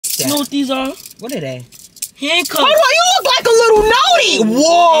that? You know what these are? What are they? Handcuffs. Hold on, you look like a little naughty.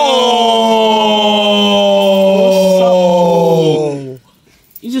 Whoa.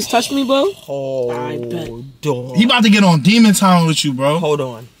 You just touched me, bro? Hold I bet. on. He about to get on demon time with you, bro. Hold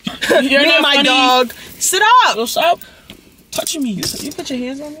on. You're Me not and my funny. dog. Sit up. Yo, stop touching me. You put your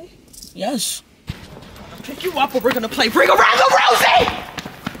hands on me? Yes. Pick you up or we're gonna play Bring Around the Rosie!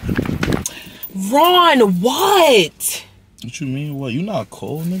 Ron, what? What you mean? What? You not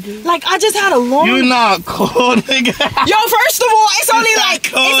cold, nigga? Like, I just had a long... You not cold, nigga? Yo, first of all, it's only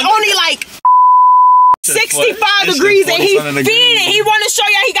like 65 degrees and he's feeding it. He want to show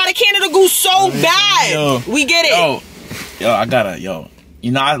y'all he got a Canada Goose so bad. Yo. We get it. Yo,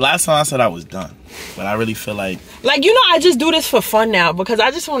 you know, last time I said I was done, but I really feel like... Like, you know, I just do this for fun now because I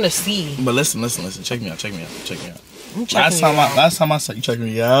just want to see. But listen. Check me out. I'm checking Last time I said, you check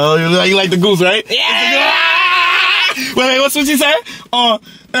me out. You like the goose, right? Yeah. Wait, what's what she said? How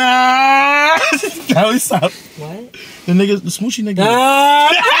we stop? What? The smoochie nigga.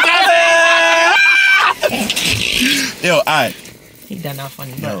 Yo, alright. He done not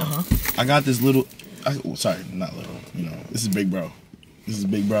funny, Yo, but I got this little... sorry, not little. You know, this is big bro.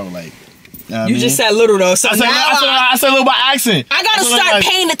 Like... You just said little though, so I said little by accent. I gotta start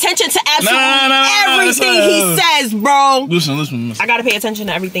paying attention to everything he says, bro. Listen. I gotta pay attention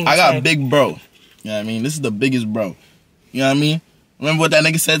to everything. I got big bro. You know what I mean? This is the biggest bro. You know what I mean? Remember what that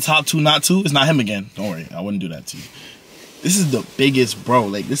nigga said? Top 2, not 2. It's not him again. Don't worry, I wouldn't do that to you. This is the biggest bro.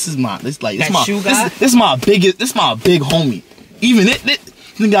 Like this is my big homie. Even it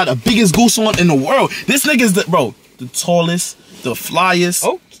nigga got the biggest goose on in the world. This nigga's the tallest, the flyest.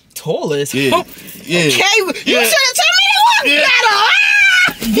 Oh. Tallest. Yeah. Oh, yeah. Okay, you should have told me it was better.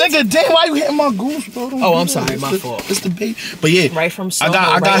 Nigga, damn, why you hitting my goose, bro? Oh, I'm sorry, my fault. It's the baby. But yeah, right from Soho,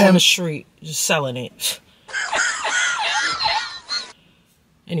 I got him on the street, just selling it.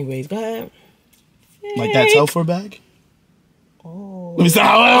 Anyways, go ahead. Like that Telford bag. Oh. Let me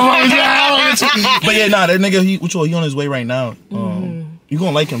stop. But yeah, that nigga, he on his way right now. You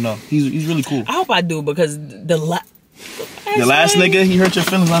gonna like him though. He's really cool. I hope I do because the last nigga, he hurt your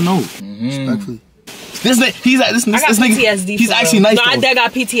feelings. I know. Respectfully. This nigga, this I got PTSD. He's actually nice. No, I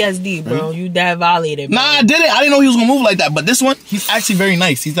got PTSD, bro. Right? You that violated. Bro. Nah, I didn't. I didn't know he was gonna move like that. But this one, he's actually very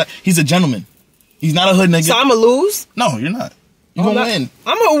nice. He's a gentleman. He's not a hood nigga. So I'ma lose? No, you're not. You gonna win.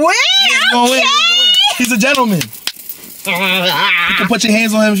 I'ma win. Gonna win. He's a gentleman. You can put your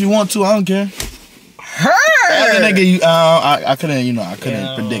hands on him if you want to. I don't care. Her. Nigga, I couldn't. I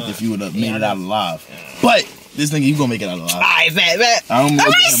couldn't predict if you would have made it out alive. But this nigga, you gonna make it out alive. Alright, bet. I'm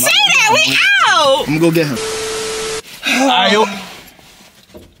gonna say that. We out. I'm gonna go get him. Alright, yo.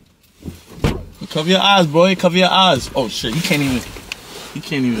 Cover your eyes, bro. Cover your eyes. Oh shit, you can't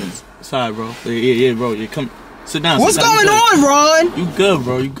even. Sorry, bro. Yeah, bro. Yeah, come. Sit down. What's going on, Ron? You good,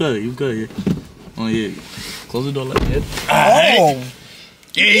 bro. You good. Yeah. Oh yeah. Close the door like that. Oh.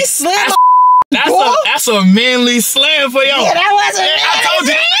 Yeah. He slammed. That's a manly slam for yo. Yeah, that wasn't. I told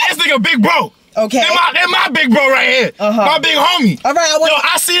you, this nigga big bro. Okay. They're my big bro right here. My big homie. All right,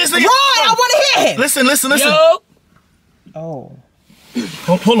 I see this nigga. Ron, I want to hear him. Listen. Yo. Oh.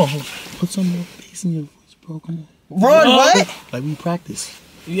 Hold on. Put some more bass in your voice, bro. Come on. Ron, what? Like we practice.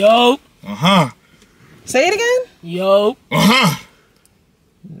 Yo. Say it again. Yo.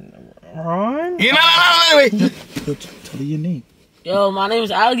 Ron. Yeah, no, wait. Yo, tell me your name. Yo, my name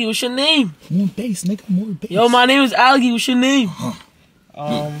is Algie. What's your name? More bass, nigga. More bass. Yo, my name is Algie. What's your name?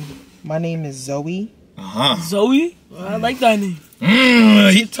 My name is Zoe. Zoe? Well, I like that name.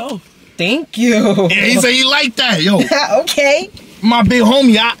 He tough. Thank you. Yeah, he said he like that, yo. Okay. My big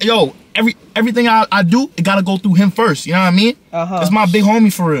homie, everything I do, it gotta go through him first. You know what I mean? It's my big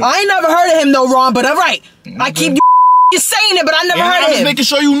homie for real. I ain't never heard of him though, Ron. But all right, I keep you saying it, but I never heard of him. I'm just making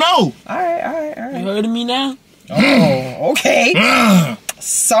sure you know. All right. You heard of me now? Oh, okay.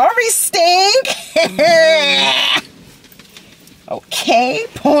 Sorry, Stink. Okay,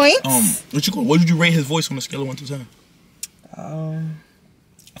 points. What did you rate his voice on a scale of 1 to 10?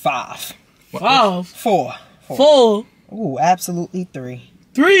 5. Wow. 4. 4. Ooh, absolutely 3.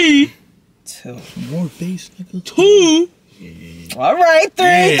 3. 2. More bass, nigga. 2. Yeah. All right, 3.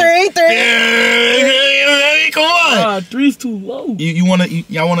 Yeah. 3. Yeah, come on. 3's too low.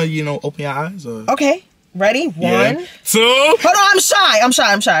 Y'all wanna open your eyes? Or? Okay. Ready? 1. 2. Hold on, I'm shy.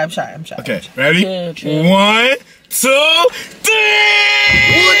 Okay, ready? Okay. 1, 2, 3.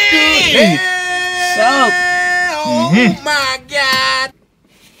 What the hell? Oh my God.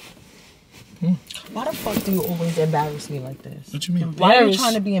 Why the fuck do you always embarrass me like this? What you mean? Why are you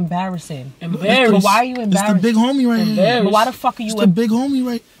trying to be embarrassing? Embarrassed. But why are you embarrassed? It's the big homie right here. But why the fuck are you the big homie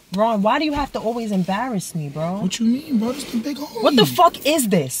right? Ron, why do you have to always embarrass me, bro? What you mean, bro? This the big homie. What the fuck is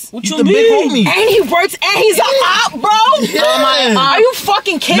this? What He's you the mean? big homie. And he works, and he's a op, bro. Yeah. Are you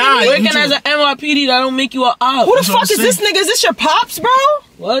fucking kidding Nah, me? you Working too. as an NYPD, that don't make you an op. Who the That's what fuck I'm is this nigga? Is this your pops, bro?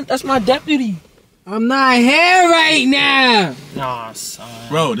 What? That's my deputy. I'm not here right now. Nah, son.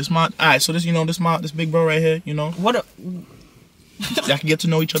 Bro, this my alright, so this this big bro right here, What a... y'all can get to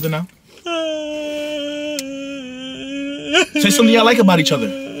know each other now. Say something y'all like about each other.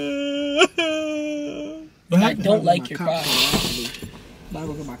 Go I ahead. don't like My your cop pride. sweater. About to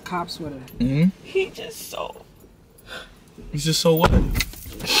go get my cop sweater. He just so... He's just so what?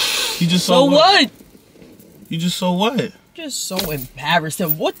 He just So what? You just so what? Just so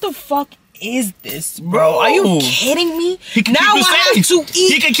embarrassing. What the fuck is this, bro? Are you kidding me? He can now keep you I safe. have to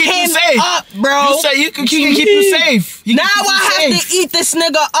eat He can keep you him safe. up, bro. You say you can keep you safe. He Now can keep you I have safe. to eat this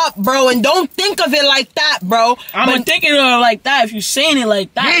nigga up, bro, and don't think of it like that, bro. I'm thinking of it like that if you saying it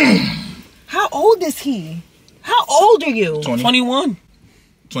like that. How old is he? How old are you? 21.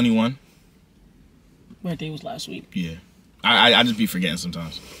 21. Birthday was last week. Yeah. I just be forgetting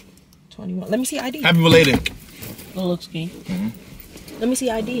sometimes. 21. Let me see ID. Happy belated. No looks game. Let me see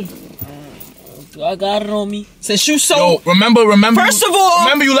ID. I got it on me. Since you so... Yo, remember. First of all,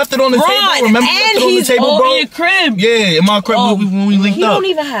 remember you left it on the Ron, table. Remember you left and it on the he's table, Oh, bro. in your crib. Yeah, in my crib Oh. when we linked he up. don't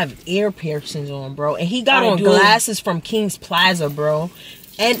even have ear piercings on, bro. And he got I on do. glasses from King's Plaza, bro.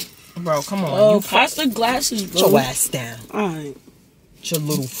 And, bro, come on. Oh, you pass the glasses, Put bro. your ass down. Alright. Put your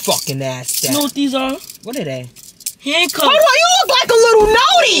little fucking ass You down. know what these are? What are they? Handcuffs. Hold on, you look like a little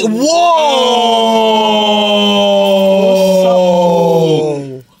naughty.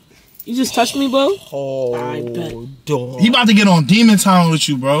 Whoa. You just touched me, bro? I bet. He about to get on demon time with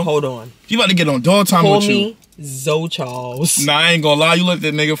you, bro. Hold on. He about to get on dog time Call with you. me Zoe Charles. Nah, I ain't gonna lie. You look at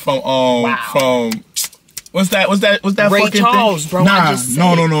that nigga from Wow. from what's that Ray fucking Charles, thing? bro, I Nah, just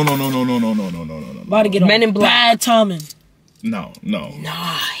no. said About to get on Men in Black. bad timing. No.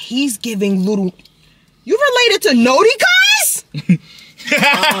 Nah, he's giving little... You related to Noti Cuz?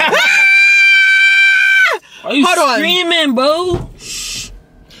 Are you Hold on. screaming, bro?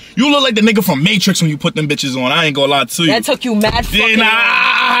 You look like the nigga from Matrix when you put them bitches on. I ain't gonna lie to you. That took you mad fucking... Yeah, nah,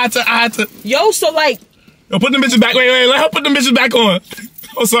 I had to. Yo, so like... Yo, put them bitches back. Wait, let her put them bitches back on.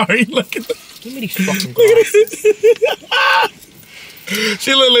 Oh, sorry. Look at Give me these fucking glasses.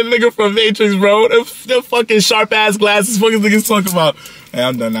 She look like a nigga from Matrix, bro. Them fucking sharp ass glasses. What is niggas talking about? Hey,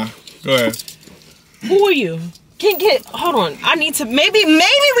 I'm done now. Go ahead. Who are you? Hold on. I need to... Maybe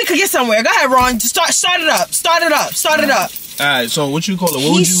we could get somewhere. Go ahead, Ron. Start it up. Start it up. Alright, so what you call it? What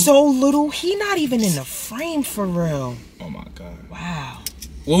would you... He's so little. He not even in the frame for real. Oh my god. Wow.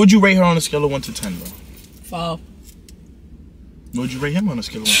 What would you rate her on a scale of 1 to 10, bro? 5. What would you rate him on a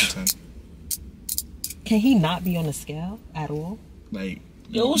scale of 1 to 10? Can he not be on the scale at all? Like,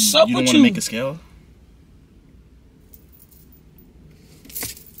 Yo, what's up you don't with want to you? make a scale?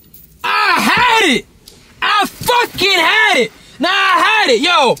 I had it. I fucking had it. Nah, I had it.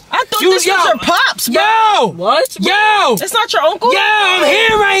 Yo. I thought this was your pops, bro. Yo. What? Yo. That's not your uncle? Yo, I'm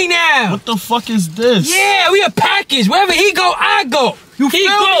here right now. What the fuck is this? Yeah, we a package. Wherever he go, I go. You He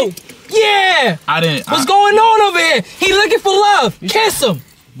feel go. me? Yeah. I didn't. What's going on over here? He looking for love. Kiss him.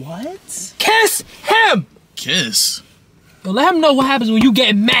 What? Kiss him. Kiss. Yo, let him know what happens when you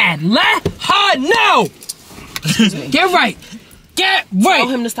get mad. Let her know. Get right. Get Tell right.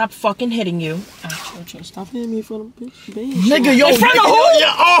 him to stop fucking hitting you. Stop hitting me for the bitch. Nigga, yo. In front of who?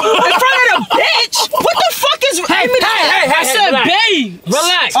 Yeah, oh. In front of the bitch? What the fuck is... Hey, Give me that. hey, I said, relax. babe.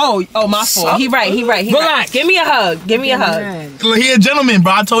 Relax. Oh, my fault. He right. Relax. Give me a hug. Give me a hug. Look, he a gentleman,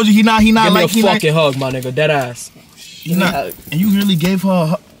 bro. I told you he not Give me like a fucking hug, my nigga. Dead ass. he not. And you really gave her a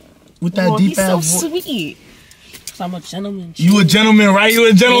hug with that Oh, deep he's so ass voice. sweet. I'm a gentleman. You a gentleman, right? You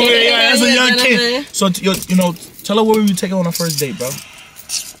a gentleman. Yeah, Yeah, that's a yeah, young gentleman. kid. So, you know, tell her where we take her on a first date, bro.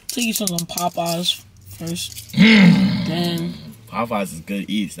 Take you to some Popeyes first. Then Popeyes is good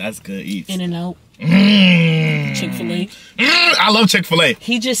eats. That's good eats. In-N-Out. Chick-fil-A. I love Chick-fil-A.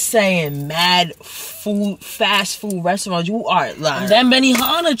 He just saying mad food, fast food restaurants. You are like... Then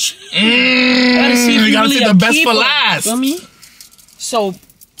Benihana. Gotta see if You gotta really take a the best for keeper. last. Feel me? So,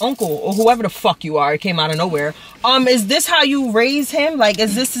 uncle, or whoever the fuck you are, it came out of nowhere. Is this how you raise him? Like,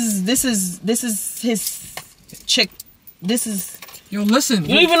 this is his chick. This is... Yo, listen.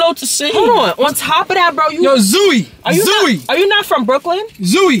 You don't even know what to say. Hold on. On top of that, bro, you... Yo, Zooey. Are you not from Brooklyn?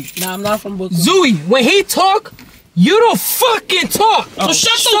 Zooey. Nah, I'm not from Brooklyn. Zooey. When he talk, you don't fucking talk. So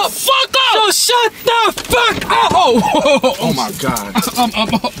shut the fuck up! So shut the fuck up. Oh my god.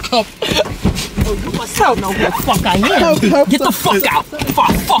 You must know who the fuck I am. Get the fuck out. Before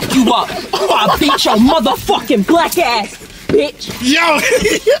I fuck you up. Before I beat your motherfucking black ass. bitch. Yo.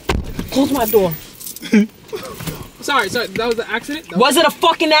 Close my door. Sorry, that was an accident? Was it a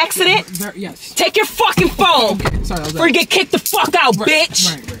fucking accident? Yes. Take your fucking phone. Okay, sorry, that was Before you get kicked the fuck out, bitch.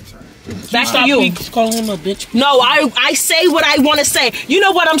 Right, sorry. Back Stop to you. calling him a bitch. No, I say what I want to say. You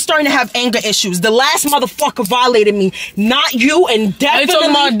know what? I'm starting to have anger issues. The last motherfucker violated me, not you, and I definitely. talking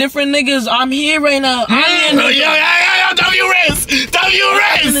about different niggas. I'm here right now. Yo, W Riz.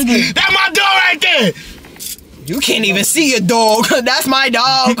 That's my dog right there. You can't even see your dog. That's my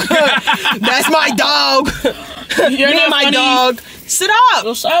dog. That's my dog. You're Me not and my funny. dog. Sit up.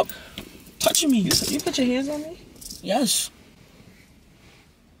 Yo, stop touching me. You put your hands on me? Yes.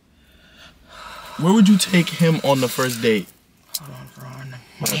 Where would you take him on the first date? Hold on, Ron.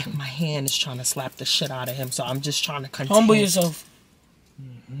 My hand is trying to slap the shit out of him, so I'm just trying to contain. Humble yourself.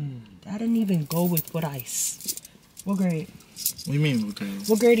 That didn't even go with what I. What grade? What do you mean? Okay.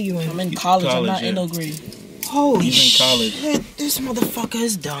 What grade are you in? I'm in college. I'm not College, in yeah. no grade. Holy He's in college. shit! This motherfucker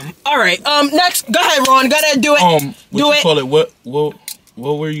is dumb. All right. Next. Go ahead, Ron. Go ahead. Do it. What Do you it. call it?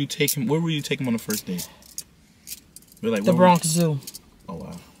 What were you taking? Where were you taking him on the first date? We're like The where were- Bronx Zoo. Oh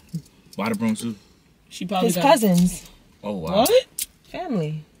wow. Why the Bronx Zoo? She probably His got cousins. Oh wow. What?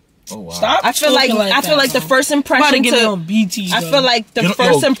 Family. Oh wow. Stop. I feel like talking I feel like the bro. first I'm about to impression get it to. on BT. I bro. feel like the Yo,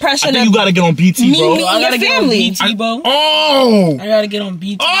 first I impression think of you gotta get on BT, bro. me- I your gotta get on family. BT, bro. Oh. I gotta get on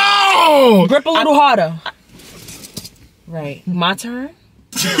BT. Oh. grip a little harder. Right. My turn.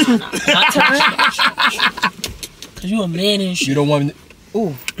 My turn. Cause you a man and shit. You don't want.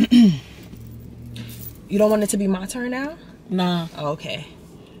 Ooh. You don't want it to be my turn now? Nah. Oh, okay.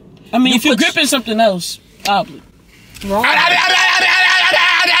 I mean, if you're put- gripping something else, probably. Wrong.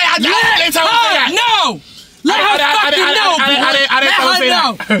 No! Let her fucking know, boy. Let her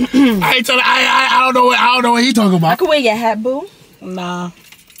know. I don't know what he talking I about. could wear your hat, boo. Nah.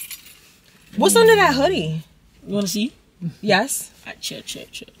 What's under that hoodie? You wanna see? Yes. Alright, chill.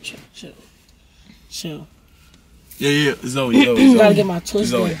 Yeah, Zoe. Gotta get my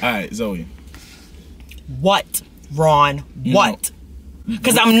twist Zoe. in. All right, Zoe. What, Ron? What?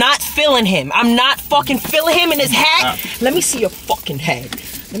 Because I'm not feeling him. I'm not fucking feeling him in his hat. Let me see your fucking head.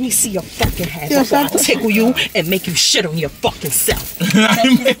 Let me see your fucking head before I tickle you and make you shit on your fucking self.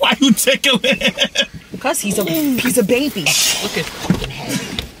 Why you tickling? Because he's a baby. Look at his fucking head.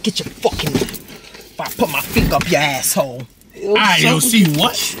 Get your fucking... If I put my feet up your asshole. All right, yo, see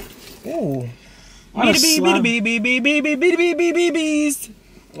what? Ooh. Why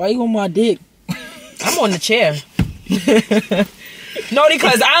you on my dick? I'm on the chair. No,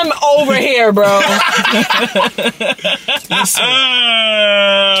 because I'm over here, bro. She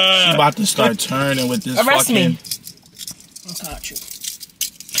about to start turning with this Arrest fucking... me. I got you.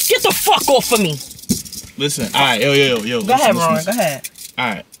 Get the fuck off of me. Listen, all right, yo. Go ahead, Ron. Go ahead. All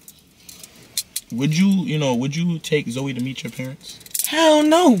right. Would you take Zoe to meet your parents? Hell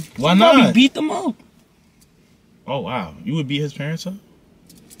no. Why I'd probably not? beat them up. Oh wow, you would beat his parents up?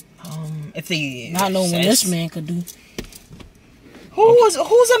 If the Not knowing what this man could do. who's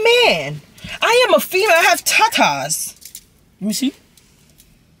a man? I am a female. I have tatas. Let me see.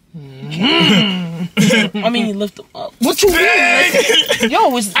 I mean, lift them up. What you mean?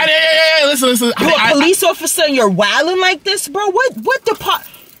 Yo, is Hey, listen. you a police officer and you're wilding like this, bro? What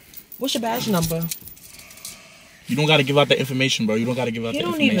What's your badge number? You don't gotta give out that information, bro. You don't gotta give out You that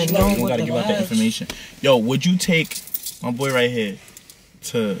don't information. even know You don't what gotta the give out that badge- information. Yo, would you take my boy right here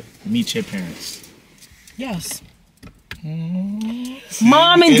to meet your parents? Yes.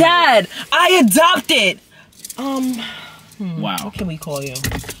 Mom and Dad, I adopted. Wow. What can we call you?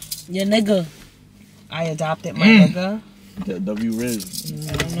 Yeah, nigga. I adopted my nigga. The W Riz.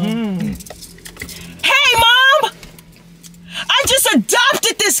 Hey, Mom! I just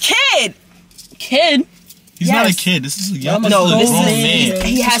adopted this kid. Kid. He's Yes. not a kid. This is a young No, this this is a grown is- man.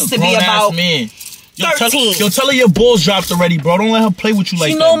 he This has is to a be grown-ass about man. 13. Yo, tell her your balls dropped already, bro. Don't let her play with you like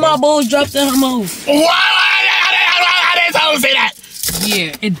She that. know bro. my balls dropped in her mouth. Why I didn't tell her to say that.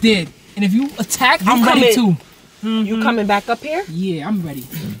 Yeah, it did. And if you attack, I'm You ready coming- too. You coming back up here? Yeah, I'm ready.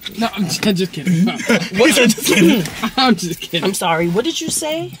 No, I'm just kidding. He said just kidding. I'm just kidding. I'm sorry. What did you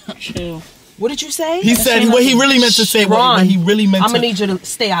say? Chill. What did you say? He said what he really meant to say. What he really meant I'm to. gonna need you to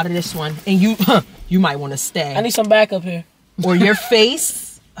stay out of this one, and you might want to stay. I need some backup here. or your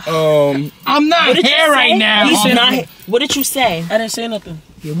face. Um, I'm not What did you here right say? now. He's not. What did you say? I didn't say nothing.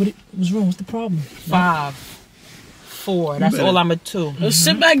 Yeah, what's wrong? What's the problem? 5, 4. That's all I'm a 2. Let's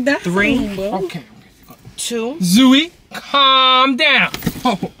sit back down. 3, bro. Okay. 2. Zooey, calm down.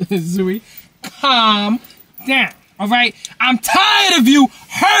 Oh, Zooey, calm down. All right? I'm tired of you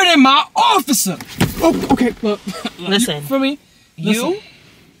hurting my officer. Oh, okay. Look, Listen. for me? You?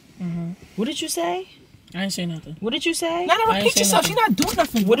 Listen. What did you say? I ain't say nothing. What did you say? Nana, I ain't repeat say yourself. nothing. She's not doing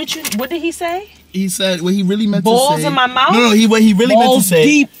nothing. What did he say? He said what he really meant to Balls say. in my mouth? No, what he really meant to Balls say.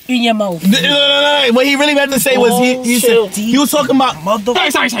 deep in your mouth. No. What he really meant to say was he Chill. said he was talking about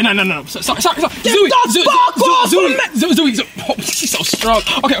Sorry. No. Sorry. Get the fuck off Zooey. Oh, she's so strong.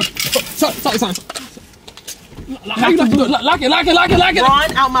 Okay. Sorry. How you like to do it? Lock it.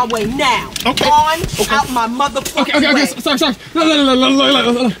 Ron, out my way now. Okay. Ron, out my motherfucking way. Okay. Sorry.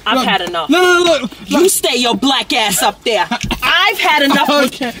 No. I've had enough. No. You stay your black ass up there. I've had enough.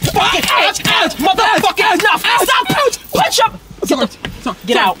 Okay. Fucking ouch, motherfucking enough. Stop. Put your. Sorry.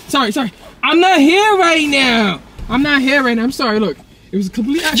 Get out. Sorry. I'm not here right now. I'm sorry. Look, it was a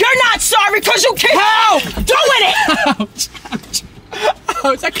complete. You're not sorry because you keep doing it. Ouch.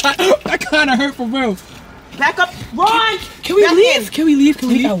 That kind of hurt for real. Back up, Ron. Can we leave? In. Can we leave?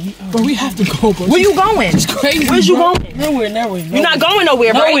 Bro, we have to go, bro. Where you going? It's crazy. Where's you bro. going? Nowhere. You're not going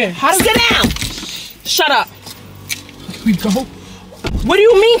nowhere, Nowhere. right? How Sit down. Shut up. Can we go? What do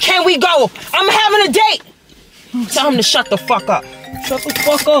you mean, can we go? I'm having a date. Tell him to shut the fuck up. Shut the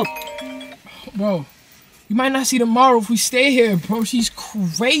fuck up. Bro, you might not see tomorrow if we stay here, bro. She's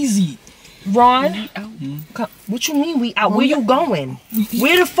crazy. Ron, what you mean we out? Where you going?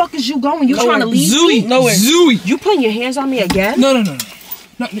 Where the fuck is you going? You trying to leave me? Zooey. You putting your hands on me again? No.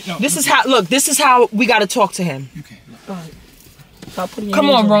 This is how we gotta talk to him. Okay. Stop putting your Come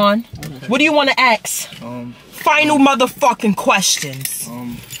hands on, Ron. What do you want to ask? Final motherfucking questions.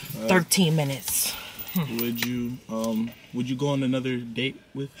 13 minutes. Would you go on another date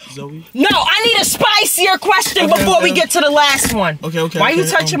with Zoe? No, I need a spicier question before we get to the last one. Okay. Why are you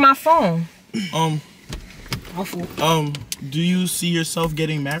touching my phone? Do you see yourself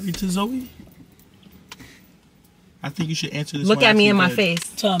getting married to Zoe? I think you should answer this. Look at me in my face.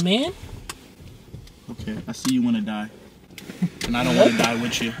 To a man? Okay, I see you want to die. And I don't want to die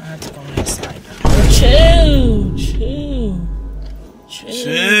with you. I have to go inside. Chill. Chill.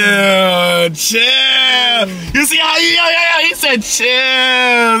 You see how he said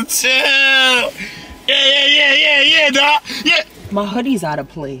chill. Yeah, dog. Yeah. My hoodie's out of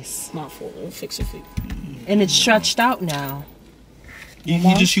place. Not for it. Fix it. And it's stretched out now. You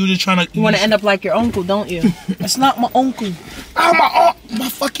just trying to. You want to end up like your uncle, don't you? That's not my uncle. Oh, my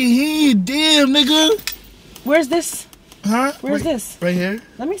fucking head. Damn, nigga. Where's this? Huh? Where's this? Right here.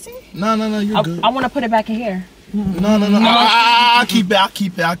 Let me see. No, you're good. I want to put it back in here. No. I'll keep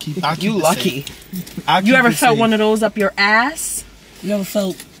it. You lucky. I'll keep You ever it felt safe. one of those up your ass? You ever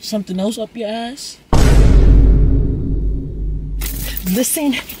felt something else up your ass?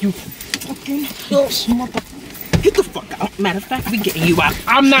 Listen, you fucking mother. Get the fuck out. Matter of fact, we getting you out.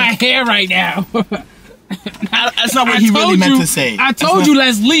 I'm not here right now. That's not what he really meant to say. I told you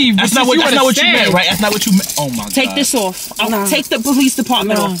let's leave. That's not what you meant, right? That's not what you meant. Oh my god. Take this off. Take the police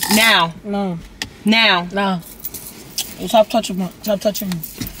department No. off. Now. No. Now. Stop touching me. Stop touching me.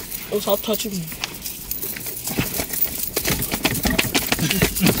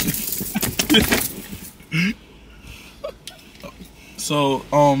 So,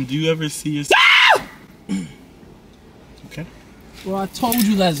 do you ever see yourself? Okay. Bro, I told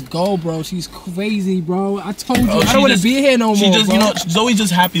you let's go, bro. She's crazy, bro. I told you I she don't want to just- be here no She more, just, bro. Zoe's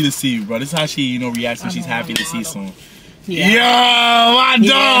just happy to see you, bro. This is how she, reacts when she's happy to see someone. Yeah. Yo, my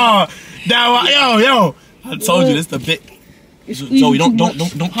dog. Yo. I told you this the bit. Zoe, don't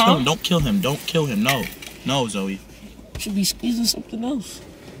kill him. Don't kill him. No, Zoe. Should be squeezing something else.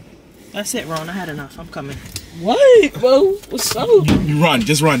 That's it, Ron. I had enough. I'm coming. What, bro? What's up? You run.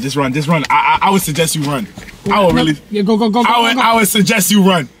 Just run. I would suggest you run. I would really. Yeah, go. I would suggest you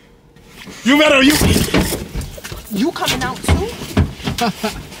run. You better. You coming out too?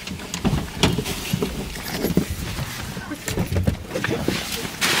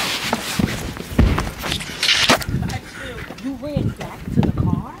 You ran back to the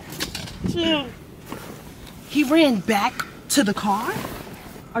car? Chill. He ran back to the car?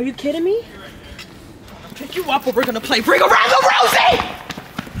 Are you kidding me? I'll pick you up or we're gonna play Bring Around the Rosie!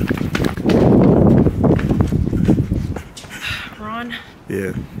 Ron,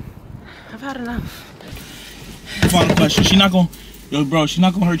 Yeah. I've had enough. Final question. She's not gonna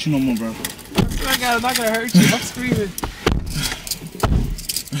hurt you no more, bro. I'm not gonna hurt you. I'm screaming.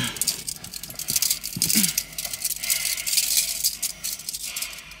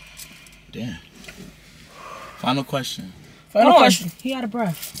 Damn. Final question. Final question. He out of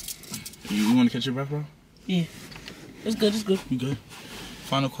breath. You want to catch your breath, bro? Yeah. It's good. You good?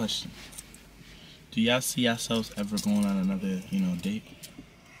 Final question. Do y'all see yourselves ever going on another, date?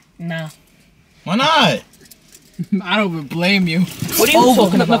 Nah. Why not? I don't even blame you. What are you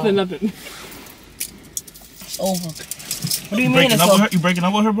talking about? Nothing. It's over. What do you mean? Breaking up with her? You breaking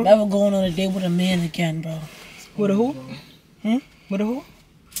up with her, bro? Never going on a date with a man again, bro. With a who? With a who?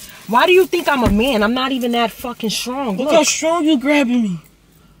 Why do you think I'm a man? I'm not even that fucking strong. Look how strong you grabbing me.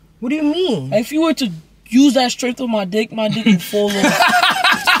 What do you mean? Like, if you were to use that strength on my dick would fall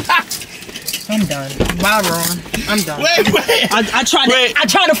off. I'm done. Bye, Ron. I'm done. Wait. I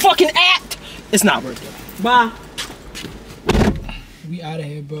tried to fucking act. It's not worth it. Bye. We out of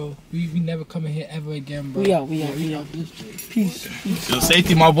here, bro. We never coming here ever again, bro. We out. Peace. Yo,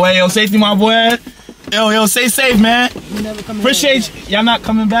 safety, my boy. Yo, stay safe, man. We never coming Appreciate you. Y'all not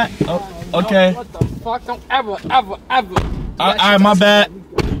coming back? Oh, okay. What the fuck? Don't ever. All right, my bad.